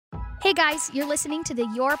Hey guys, you're listening to the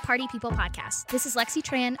Your Party People podcast. This is Lexi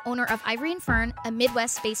Tran, owner of Ivory and Fern, a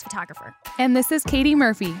Midwest-based photographer. And this is Katie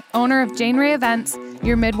Murphy, owner of Jane Ray Events,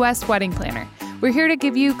 your Midwest wedding planner. We're here to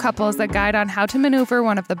give you couples a guide on how to maneuver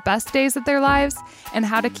one of the best days of their lives and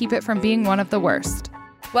how to keep it from being one of the worst.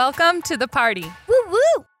 Welcome to the party. Woo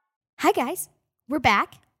woo! Hi guys, we're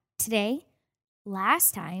back today.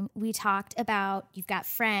 Last time we talked about you've got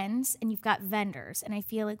friends and you've got vendors, and I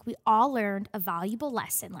feel like we all learned a valuable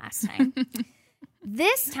lesson last time.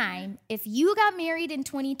 This time, if you got married in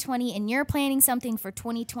 2020 and you're planning something for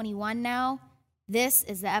 2021 now, this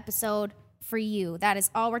is the episode for you. That is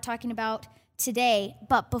all we're talking about today.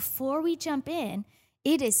 But before we jump in,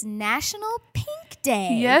 it is National Pink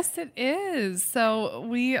Day. Yes, it is. So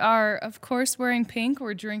we are, of course, wearing pink.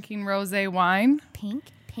 We're drinking rosé wine. Pink,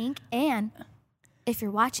 and if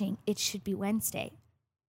you're watching, it should be Wednesday.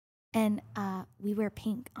 And we wear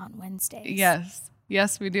pink on Wednesdays.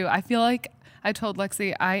 Yes, we do. I feel like I told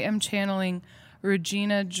Lexi I am channeling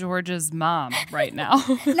Regina George's mom right now.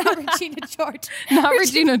 Not Regina George. Not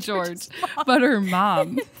Regina George, but her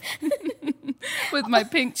mom. With my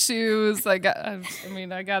pink shoes. I got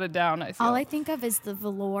it down, I feel. All I think of is the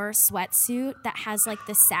velour sweatsuit that has like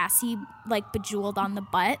the sassy, like bejeweled on the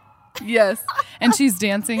butt. Yes. And she's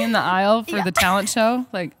dancing in the aisle for the talent show.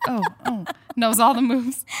 Like, oh, knows all the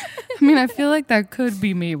moves. I mean, I feel like that could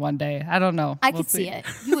be me one day. I don't know. I could see it.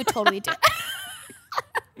 You would totally do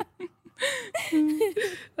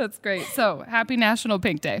it. That's great. So, happy National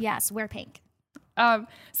Pink Day. Yes, wear pink.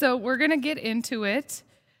 So, we're going to get into it.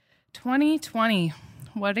 2020.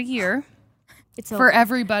 What a year. It's for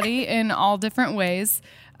everybody in all different ways.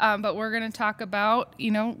 But we're going to talk about,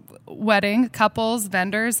 wedding, couples,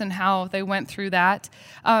 vendors, and how they went through that.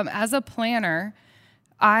 As a planner,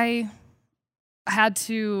 I had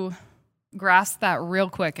to grasp that real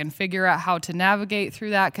quick and figure out how to navigate through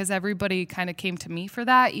that because everybody kind of came to me for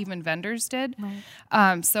that, even vendors did.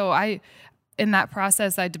 Right. In that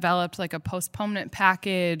process, I developed like a postponement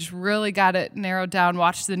package, really got it narrowed down,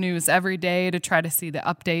 watched the news every day to try to see the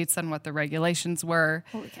updates on what the regulations were.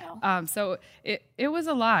 Holy cow. So it was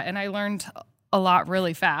a lot, and I learned a lot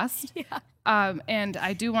really fast. Yeah. And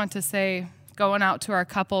I do want to say, going out to our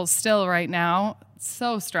couples still right now,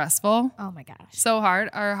 so stressful. Oh my gosh. So hard.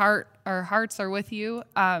 Our hearts are with you.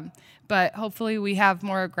 But hopefully we have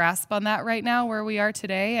more grasp on that right now where we are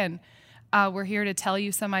today. And we're here to tell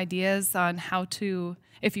you some ideas on how to,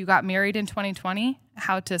 if you got married in 2020,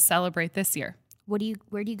 how to celebrate this year. Where do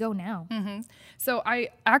you go now? Mm-hmm. So I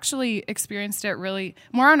actually experienced it really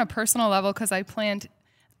more on a personal level because I planned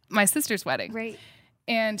my sister's wedding. Right.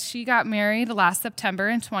 And she got married last September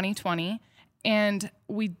in 2020. And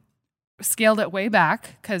we scaled it way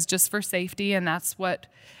back because just for safety. And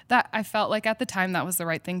that I felt like at the time that was the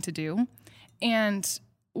right thing to do. And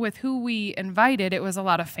with who we invited, it was a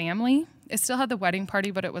lot of family. It still had the wedding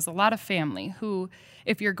party, but it was a lot of family who,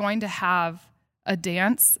 if you're going to have a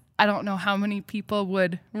dance, I don't know how many people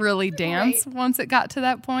would really dance once it got to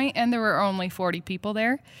that point, and there were only 40 people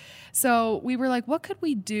there. So we were like, what could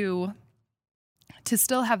we do to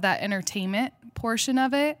still have that entertainment portion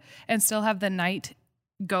of it and still have the night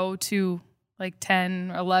go to like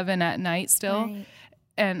 10 or 11 at night still? Right.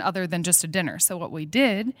 And other than just a dinner. So what we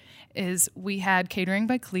did is we had catering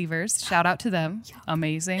by Cleavers. Shout out to them.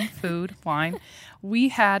 Amazing food, wine. We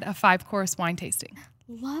had a 5-course wine tasting.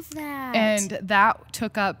 Love that. And that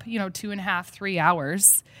took up, 2.5, 3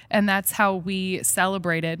 hours. And that's how we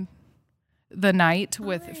celebrated the night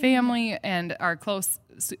with family and our close,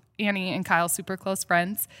 Annie and Kyle, super close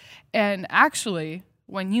friends. And actually,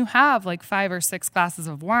 when you have like 5 or 6 glasses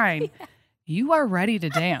of wine, you are ready to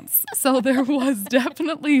dance. So there was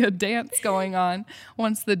definitely a dance going on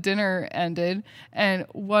once the dinner ended. And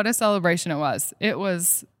what a celebration it was. It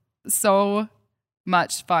was so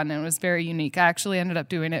much fun and it was very unique. I actually ended up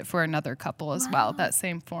doing it for another couple as well, that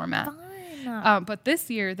same format. But this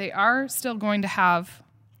year, they are still going to have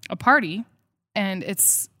a party, and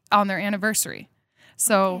it's on their anniversary.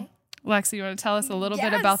 So Lexi, you want to tell us a little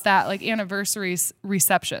bit about that, like anniversary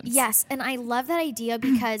receptions? Yes, and I love that idea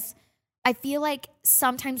because I feel like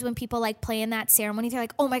sometimes when people like plan that ceremony, they're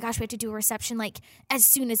like, oh my gosh, we have to do a reception like as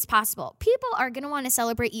soon as possible. People are going to want to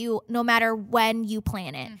celebrate you no matter when you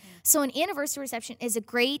plan it. Mm-hmm. So an anniversary reception is a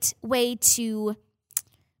great way to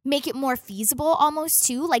make it more feasible almost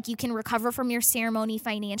too. Like you can recover from your ceremony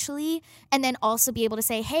financially and then also be able to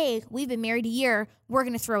say, hey, we've been married a year. We're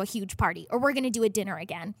going to throw a huge party or we're going to do a dinner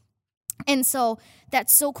again. And so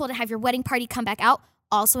that's so cool to have your wedding party come back out.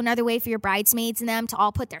 Also another way for your bridesmaids and them to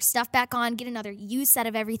all put their stuff back on, get another used set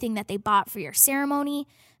of everything that they bought for your ceremony.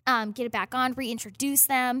 get it back on, reintroduce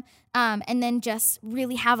them, and then just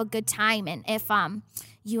really have a good time. And if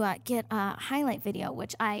you get a highlight video,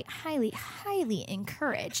 which I highly, highly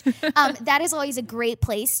encourage, that is always a great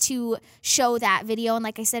place to show that video. And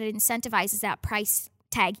like I said, it incentivizes that price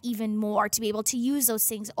tag even more to be able to use those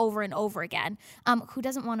things over and over again. Who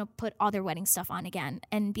doesn't want to put all their wedding stuff on again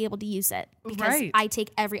and be able to use it? Because I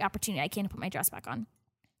take every opportunity I can to put my dress back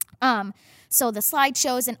on. So the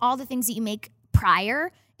slideshows and all the things that you make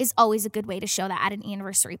prior is always a good way to show that at an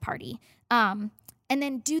anniversary party. And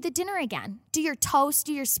then do the dinner again. Do your toast,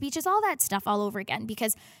 do your speeches, all that stuff all over again.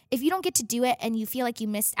 Because if you don't get to do it and you feel like you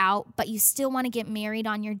missed out, but you still want to get married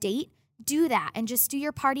on your date, do that and just do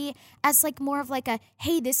your party as like more of like a,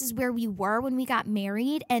 hey, this is where we were when we got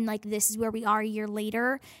married and like this is where we are a year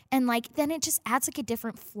later. And like then it just adds like a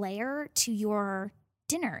different flair to your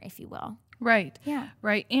dinner, if you will. Right. Yeah.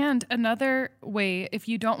 Right. And another way, if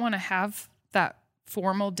you don't want to have that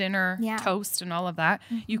formal dinner toast and all of that,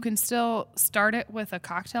 you can still start it with a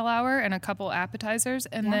cocktail hour and a couple appetizers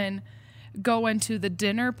and then go into the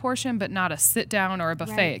dinner portion, but not a sit down or a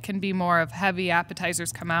buffet. Right. It can be more of heavy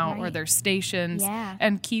appetizers come out or their stations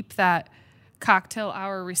and keep that cocktail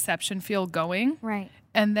hour reception feel going. Right.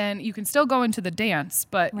 And then you can still go into the dance,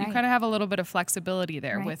 but you kind of have a little bit of flexibility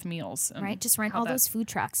there with meals. Right. Just rent all those food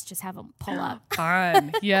trucks. Just have them pull up.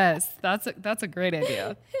 Fun. Yes. That's a great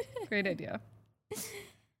idea. Great idea.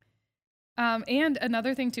 And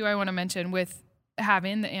another thing too, I want to mention with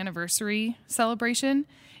having the anniversary celebration,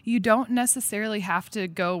 you don't necessarily have to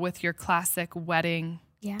go with your classic wedding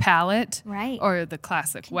palette or the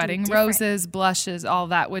classic wedding roses, blushes, all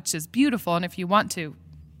that, which is beautiful. And if you want to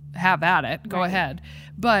have at it, go ahead.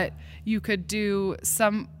 But you could do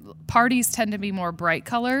some parties tend to be more bright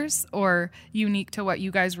colors or unique to what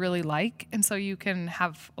you guys really like. And so you can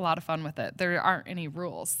have a lot of fun with it. There aren't any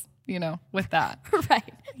rules, with that.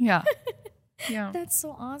 Right. Yeah. Yeah. That's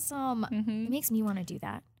so awesome. It makes me want to do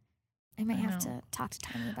that. I might have to talk to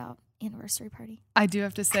Tiny about anniversary party. I do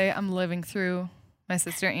have to say I'm living through my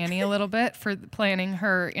sister Annie a little bit for planning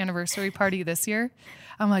her anniversary party this year.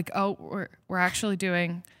 I'm like, oh, we're actually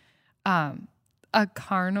doing a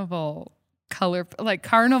carnival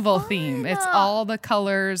carnival theme. It's all the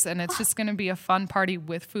colors and it's just going to be a fun party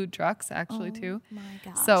with food trucks actually too. My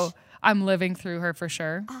gosh. So I'm living through her for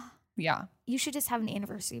sure. Yeah. You should just have an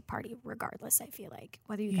anniversary party regardless, I feel like,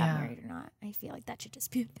 whether you got married or not. I feel like that should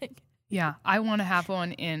just be a thing. Yeah, I want to have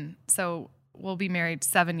one so we'll be married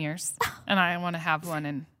 7 years, and I want to have one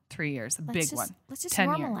in 3 years, a big one. Let's just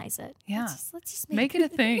normalize it. Yeah. Let's just make it a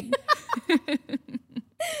thing.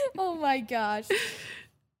 Oh my gosh.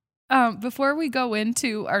 Before we go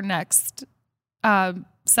into our next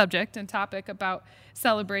subject and topic about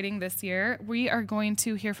celebrating this year, we are going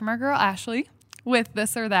to hear from our girl Ashley with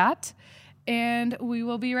This or That, and we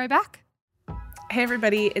will be right back. Hey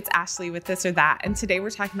everybody, it's Ashley with This or That, and today we're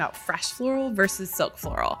talking about fresh floral versus silk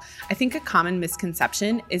floral. I think a common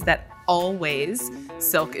misconception is that always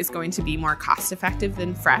silk is going to be more cost effective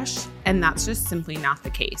than fresh, and that's just simply not the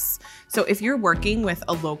case. So if you're working with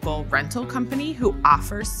a local rental company who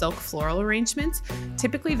offers silk floral arrangements,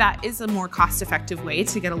 typically that is a more cost effective way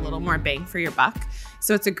to get a little more bang for your buck.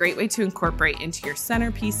 So it's a great way to incorporate into your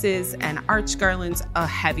centerpieces and arch garlands a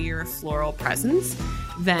heavier floral presence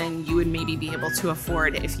than you would maybe be able to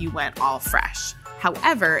afford if you went all fresh.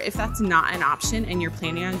 However, if that's not an option and you're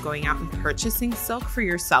planning on going out and purchasing silk for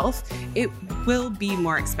yourself, it will be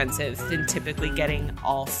more expensive than typically getting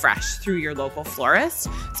all fresh through your local florist.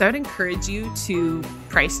 So I would encourage you to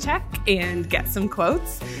price check and get some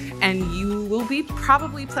quotes, and you will be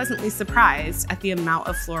probably pleasantly surprised at the amount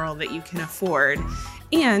of floral that you can afford.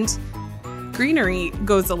 And greenery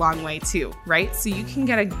goes a long way too, right? So you can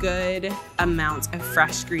get a good amount of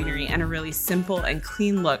fresh greenery and a really simple and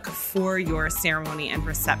clean look for your ceremony and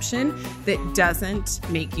reception that doesn't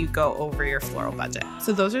make you go over your floral budget.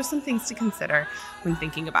 So those are some things to consider when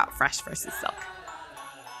thinking about fresh versus silk.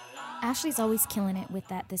 Ashley's always killing it with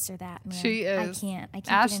that This or That, man. She is. I can't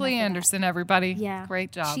Ashley Anderson, everybody. Yeah.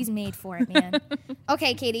 Great job. She's made for it, man.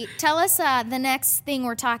 Okay, Katie, tell us the next thing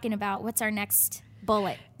we're talking about. What's our next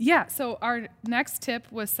bullet? Yeah, so our next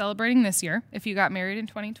tip was celebrating this year, if you got married in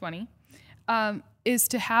 2020, is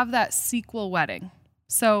to have that sequel wedding.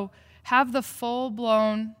 So have the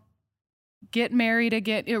full-blown get married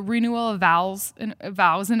again, renewal of vows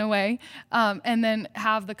in a way, and then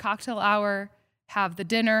have the cocktail hour, have the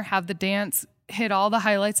dinner, have the dance, hit all the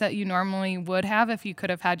highlights that you normally would have if you could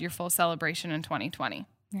have had your full celebration in 2020.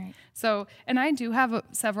 Right. So, and I do have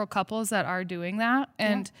several couples that are doing that,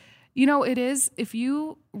 and it is, if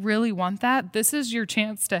you really want that, this is your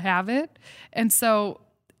chance to have it. And so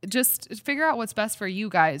just figure out what's best for you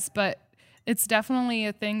guys. But it's definitely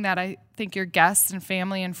a thing that I think your guests and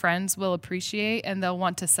family and friends will appreciate, and they'll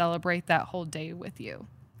want to celebrate that whole day with you.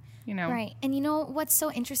 You know? Right. And you know what's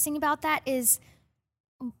so interesting about that is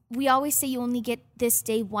we always say you only get this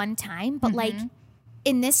day one time, but like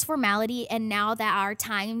in this formality, and now that our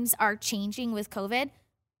times are changing with COVID,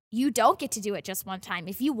 you don't get to do it just one time.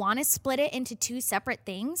 If you want to split it into two separate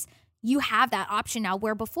things, you have that option now,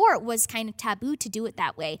 where before it was kind of taboo to do it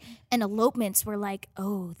that way. And elopements were like,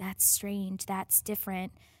 oh, that's strange. That's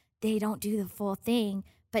different. They don't do the full thing.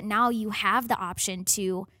 But now you have the option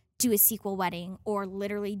to do a sequel wedding or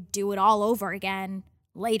literally do it all over again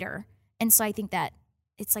later. And so I think that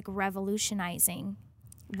it's like revolutionizing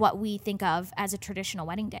what we think of as a traditional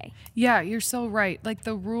wedding day. Yeah, you're so right. Like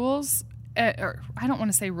the rules, or I don't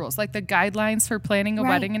want to say rules, like the guidelines for planning a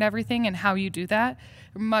wedding and everything and how you do that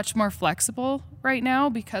are much more flexible right now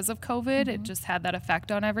because of COVID. It just had that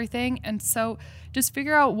effect on everything. And so just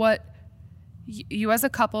figure out what you as a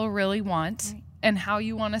couple really want and how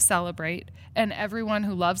you want to celebrate. And everyone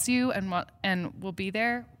who loves you and will be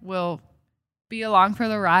there will be along for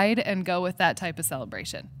the ride and go with that type of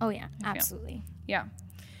celebration. Oh, yeah, absolutely. Yeah.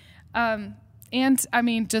 And I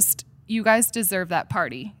mean, just you guys deserve that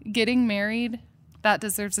party. Getting married, that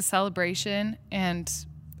deserves a celebration. And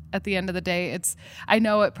at the end of the day, I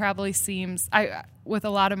know it probably seems, with a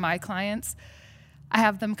lot of my clients, I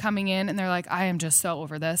have them coming in and they're like, I am just so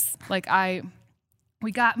over this. Like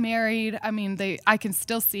we got married. I mean, I can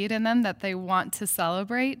still see it in them that they want to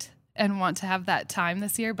celebrate and want to have that time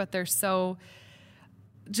this year, but they're so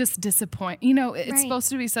just disappointed. You know, it's supposed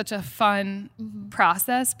to be such a fun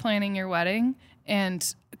process planning your wedding,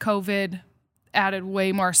 and COVID added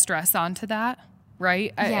way more stress onto that,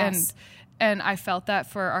 right? Yes. And I felt that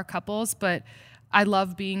for our couples, but I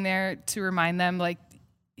love being there to remind them, like,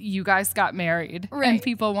 you guys got married and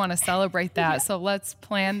people want to celebrate that. So let's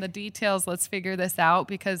plan the details. Let's figure this out,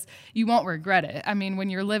 because you won't regret it. I mean, when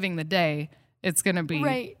you're living the day, it's going to be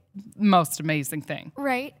the most amazing thing.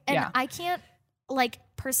 Right. And I can't, like,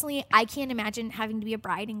 personally, I can't imagine having to be a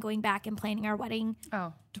bride and going back and planning our wedding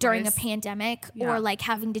during a pandemic, or like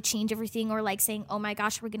having to change everything, or like saying, oh my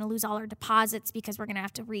gosh, we're going to lose all our deposits because we're going to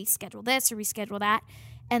have to reschedule this or reschedule that.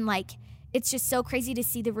 And like, it's just so crazy to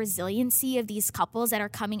see the resiliency of these couples that are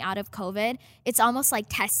coming out of COVID. It's almost like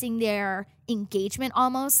testing their engagement,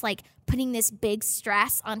 almost like putting this big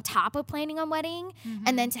stress on top of planning a wedding.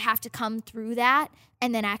 And then to have to come through that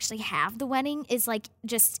and then actually have the wedding is like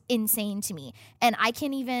just insane to me. And I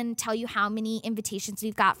can't even tell you how many invitations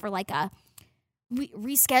we've got for like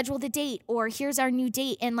reschedule the date, or here's our new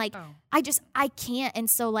date. And like, I can't. And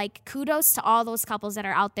so like, kudos to all those couples that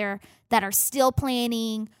are out there that are still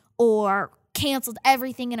planning or canceled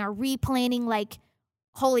everything and are replanning. Like,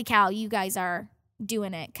 holy cow, you guys are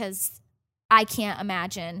doing it, because I can't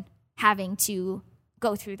imagine having to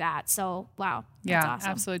go through that. So, wow. That's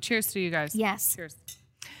awesome. Absolutely. Cheers to you guys. Yes. Cheers.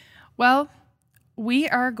 Well, we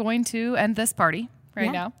are going to end this party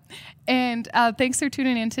now. And thanks for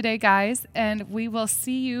tuning in today, guys. And we will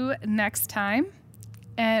see you next time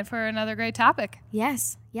and for another great topic.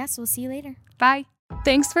 Yes. We'll see you later. Bye.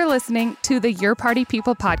 Thanks for listening to the Your Party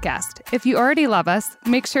People podcast. If you already love us,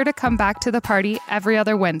 make sure to come back to the party every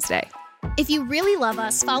other Wednesday. If you really love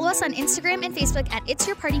us, follow us on Instagram and Facebook at It's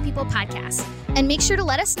Your Party People Podcast. And make sure to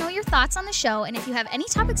let us know your thoughts on the show, and if you have any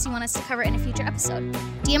topics you want us to cover in a future episode.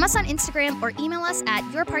 DM us on Instagram or email us at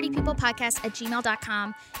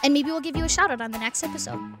yourpartypeoplepodcast@gmail.com, and maybe we'll give you a shout out on the next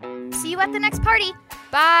episode. See you at the next party.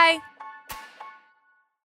 Bye.